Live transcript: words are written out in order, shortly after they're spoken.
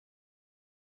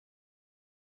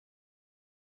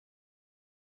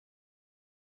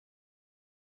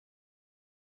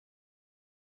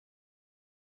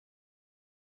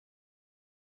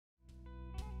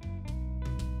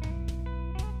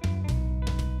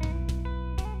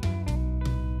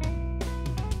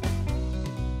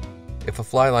If a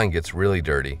fly line gets really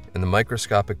dirty and the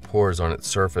microscopic pores on its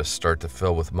surface start to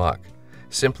fill with muck,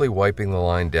 simply wiping the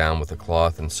line down with a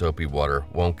cloth and soapy water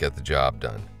won't get the job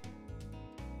done.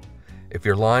 If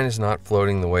your line is not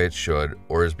floating the way it should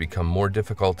or has become more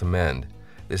difficult to mend,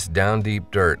 this down-deep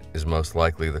dirt is most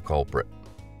likely the culprit.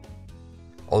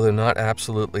 Although not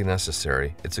absolutely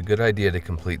necessary, it's a good idea to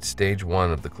complete stage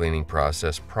 1 of the cleaning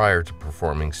process prior to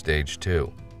performing stage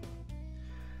 2.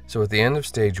 So at the end of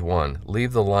stage 1,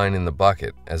 leave the line in the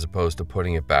bucket as opposed to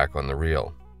putting it back on the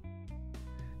reel.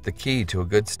 The key to a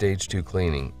good stage 2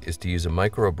 cleaning is to use a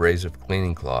microabrasive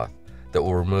cleaning cloth that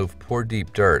will remove pore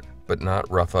deep dirt but not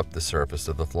rough up the surface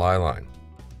of the fly line.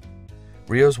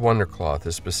 RIO's Wonder Cloth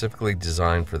is specifically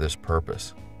designed for this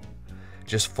purpose.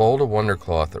 Just fold a Wonder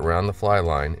Cloth around the fly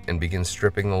line and begin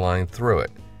stripping the line through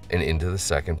it and into the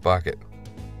second bucket.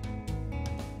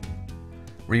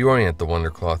 Reorient the Wonder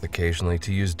Cloth occasionally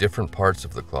to use different parts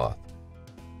of the cloth.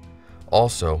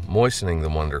 Also, moistening the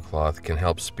Wonder Cloth can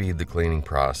help speed the cleaning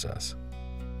process.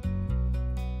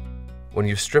 When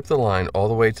you've stripped the line all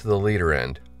the way to the leader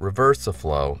end, reverse the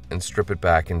flow and strip it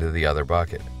back into the other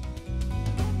bucket.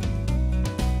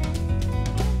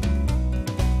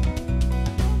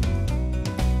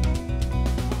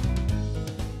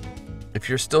 If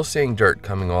you're still seeing dirt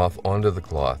coming off onto the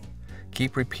cloth,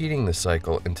 keep repeating the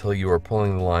cycle until you are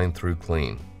pulling the line through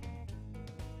clean.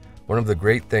 One of the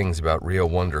great things about RIO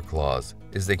Wonder Cloths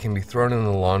is they can be thrown in the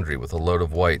laundry with a load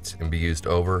of whites and be used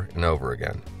over and over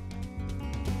again.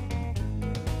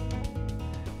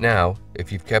 Now,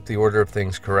 if you've kept the order of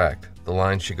things correct, the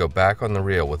line should go back on the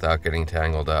reel without getting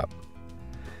tangled up.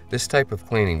 This type of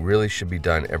cleaning really should be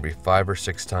done every 5 or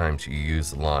 6 times you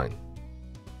use the line.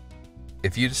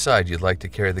 If you decide you'd like to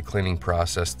carry the cleaning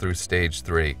process through stage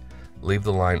 3, leave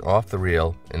the line off the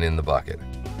reel and in the bucket.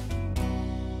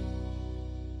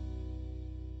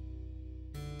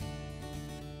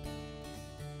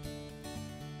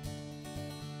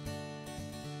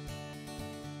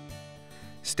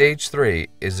 Stage 3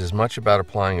 is as much about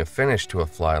applying a finish to a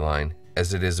fly line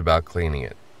as it is about cleaning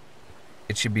it.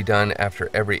 It should be done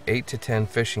after every 8 to 10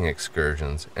 fishing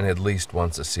excursions and at least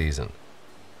once a season.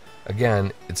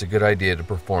 Again, it's a good idea to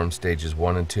perform stages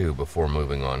 1 and 2 before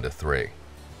moving on to 3.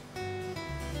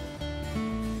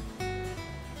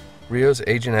 RIO's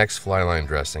Agent X fly line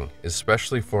dressing is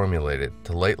specially formulated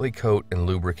to lightly coat and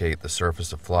lubricate the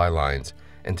surface of fly lines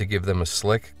and to give them a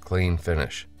slick, clean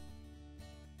finish.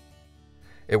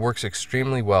 It works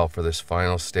extremely well for this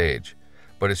final stage,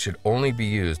 but it should only be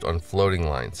used on floating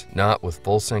lines, not with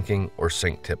full sinking or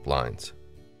sink tip lines.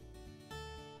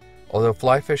 Although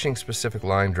fly fishing specific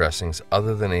line dressings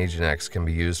other than Agent X can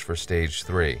be used for stage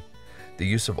 3, the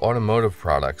use of automotive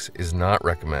products is not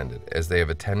recommended as they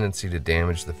have a tendency to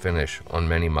damage the finish on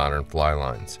many modern fly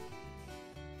lines.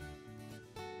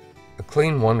 A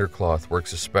clean Wonder Cloth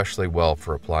works especially well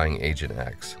for applying Agent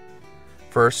X.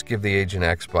 First, give the Agent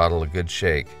X bottle a good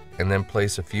shake and then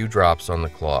place a few drops on the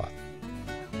cloth.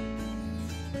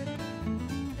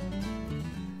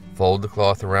 Fold the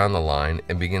cloth around the line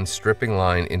and begin stripping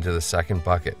line into the second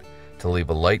bucket to leave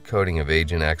a light coating of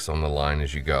Agent X on the line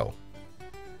as you go.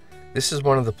 This is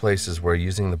one of the places where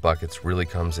using the buckets really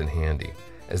comes in handy,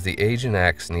 as the Agent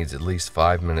X needs at least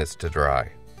 5 minutes to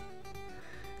dry.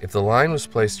 If the line was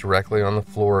placed directly on the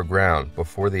floor or ground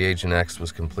before the Agent X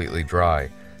was completely dry,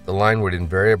 the line would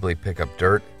invariably pick up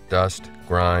dirt, dust,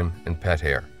 grime, and pet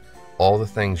hair, all the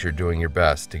things you're doing your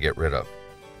best to get rid of.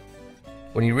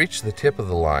 When you reach the tip of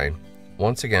the line,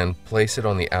 once again place it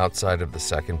on the outside of the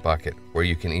second bucket where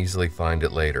you can easily find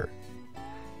it later.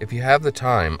 If you have the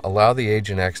time, allow the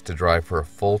Agent X to dry for a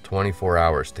full 24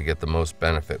 hours to get the most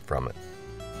benefit from it.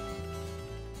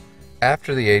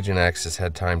 After the Agent X has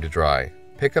had time to dry,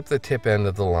 pick up the tip end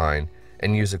of the line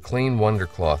and use a clean Wonder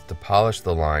Cloth to polish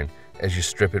the line as you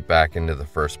strip it back into the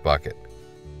first bucket.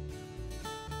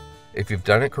 If you've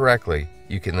done it correctly,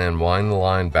 you can then wind the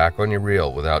line back on your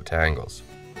reel without tangles.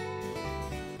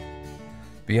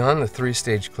 Beyond the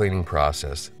 3-stage cleaning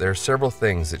process, there are several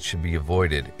things that should be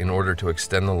avoided in order to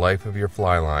extend the life of your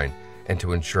fly line and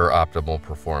to ensure optimal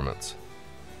performance.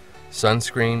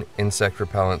 Sunscreen, insect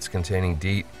repellents containing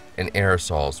DEET, and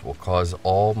aerosols will cause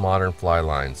all modern fly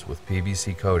lines with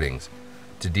PVC coatings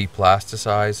to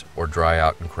deplasticize or dry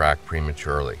out and crack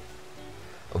prematurely.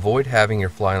 Avoid having your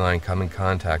fly line come in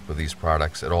contact with these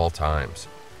products at all times.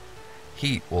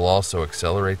 Heat will also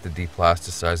accelerate the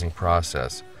deplasticizing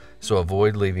process, so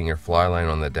avoid leaving your fly line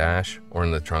on the dash or in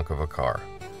the trunk of a car.